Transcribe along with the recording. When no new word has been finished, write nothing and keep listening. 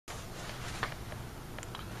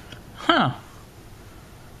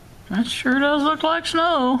That sure does look like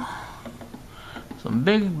snow. Some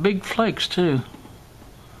big flakes too.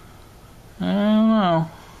 I don't know.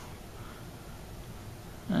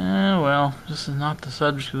 Well, this is not the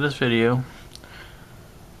subject of this video.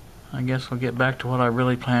 I guess we'll get back to what I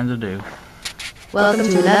really plan to do. Welcome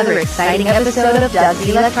to another exciting episode of Doug's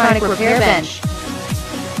Electronic Repair Bench.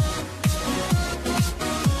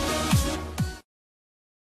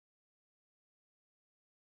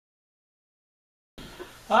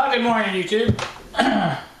 Good morning, YouTube.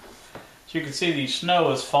 As you can see, the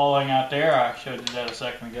snow is falling out there. I showed you that a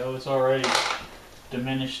second ago. It's already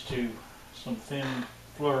diminished to some thin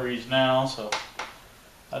flurries now, so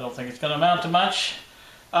I don't think it's going to amount to much.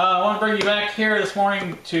 I want to bring you back here this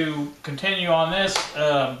morning to continue on this.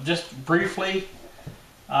 Just briefly,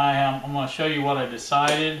 I'm going to show you what I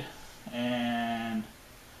decided and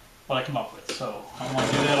what I come up with. So I'm going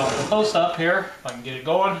to do that on the close-up here, if I can get it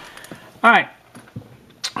going. All right.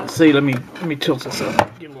 Let's see. Let me tilt this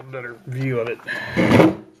up, get a little better view of it. Get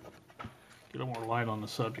a little more light on the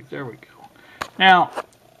subject. There we go. Now,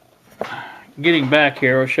 getting back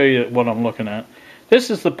here, I'll show you what I'm looking at. This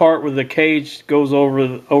is the part where the cage goes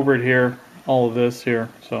over it here, all of this here.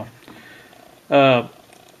 So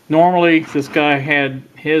normally this guy had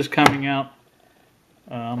his coming out.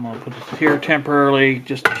 I'm going to put this here temporarily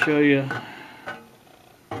just to show you.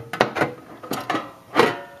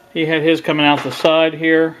 He had his coming out the side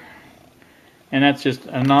here, and that's just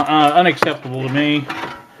unacceptable to me.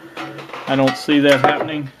 I don't see that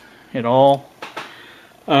happening at all.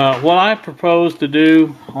 What I propose to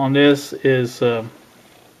do on this is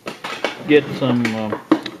get some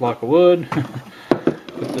block of wood,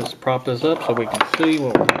 prop this up so we can see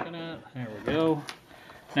what we're looking at. There we go.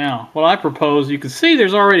 Now, what I propose, you can see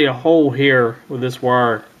there's already a hole here with this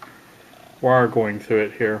wire going through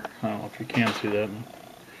it here. I don't know if you can see that.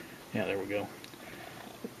 Yeah, there we go.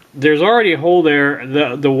 There's already a hole there.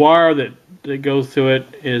 The wire that goes through it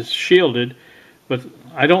is shielded, but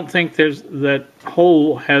I don't think that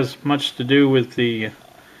hole has much to do with the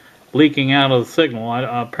leaking out of the signal,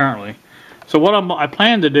 apparently. So what I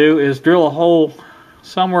plan to do is drill a hole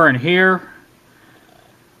somewhere in here,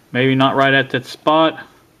 maybe not right at that spot,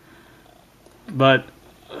 but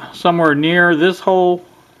somewhere near this hole,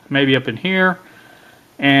 maybe up in here,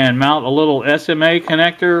 and mount a little SMA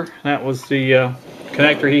connector. That was the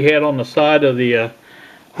connector he had on the side of the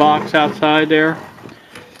box outside there,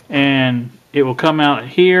 and it will come out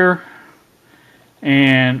here,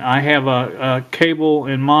 and I have a cable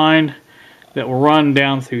in mind that will run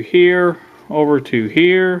down through here over to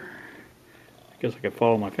here. I guess I can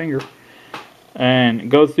follow my finger,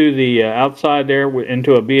 and go through the outside there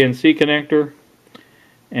into a BNC connector.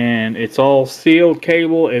 And it's all sealed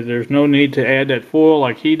cable. There's no need to add that foil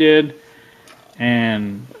like he did.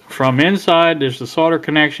 And from inside, there's the solder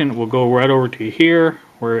connection. It will go right over to here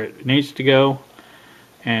where it needs to go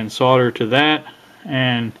and solder to that.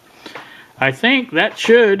 And I think that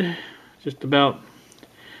should just about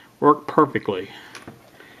work perfectly.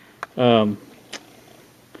 I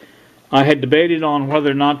had debated on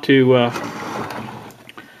whether or not to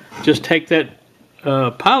just take that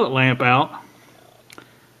pilot lamp out.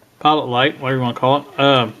 Pilot light, whatever you want to call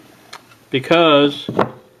it, because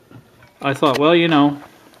I thought, well, you know,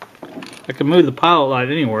 I can move the pilot light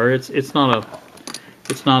anywhere. It's not a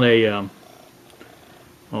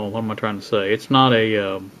oh, what am I trying to say? It's not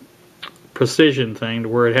a precision thing to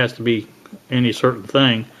where it has to be any certain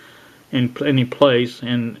thing in any place,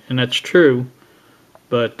 and that's true.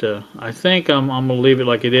 But I think I'm gonna leave it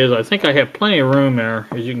like it is. I think I have plenty of room there,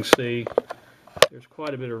 as you can see. There's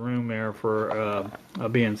quite a bit of room there for a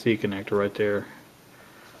BNC connector right there.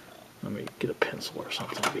 Let me get a pencil or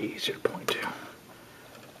something to be easier to point to.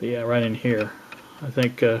 But yeah, right in here. I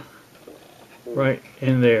think right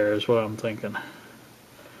in there is what I'm thinking.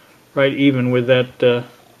 Right even with that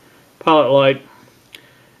pilot light.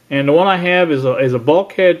 And the one I have is a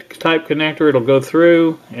bulkhead type connector. It'll go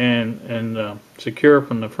through and secure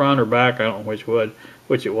from the front or back. I don't know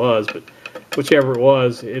which it was, but whichever it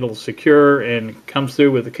was, it'll secure and comes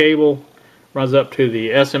through with the cable, runs up to the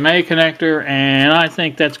SMA connector, and I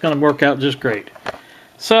think that's going to work out just great.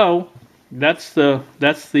 So that's the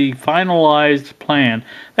finalized plan.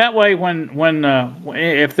 That way,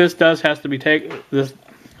 if this does have to be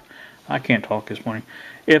I can't talk this morning.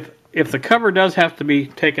 If the cover does have to be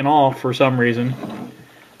taken off for some reason,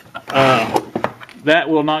 that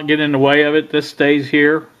will not get in the way of it. This stays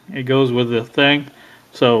here. It goes with the thing.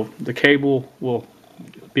 So the cable will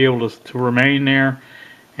be able to remain there,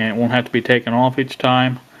 and it won't have to be taken off each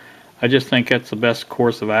time. I just think that's the best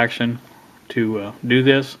course of action to do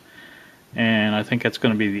this, and I think that's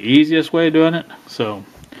going to be the easiest way of doing it. So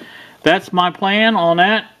that's my plan on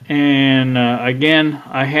that. And again,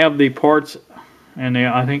 I have the parts, and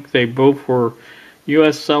I think they both were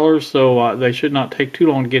U.S. sellers, so they should not take too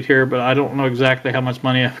long to get here, but I don't know exactly how much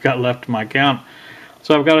money I've got left in my account.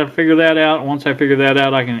 So I've got to figure that out. Once I figure that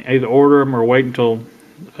out, I can either order them or wait until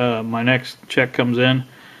my next check comes in,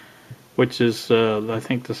 which is, I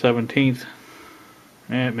think, the 17th.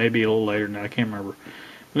 It may be a little later than that. I can't remember.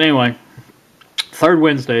 But anyway, third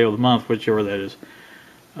Wednesday of the month, whichever that is.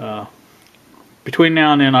 Between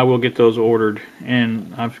now and then, I will get those ordered,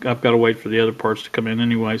 and I've got to wait for the other parts to come in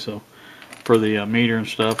anyway. So for the meter and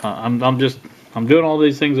stuff, I'm doing all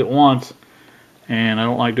these things at once, and I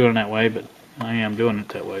don't like doing it that way, but I am doing it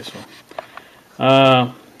that way.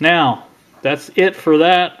 So now that's it for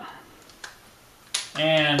that,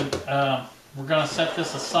 and we're gonna set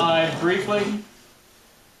this aside briefly.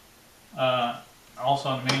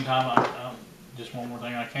 Also, in the meantime, just one more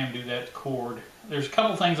thing, I can do that cord. There's a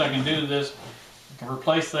couple things I can do to this. I can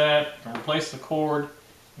replace that, I can replace the cord.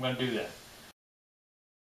 I'm going to do that.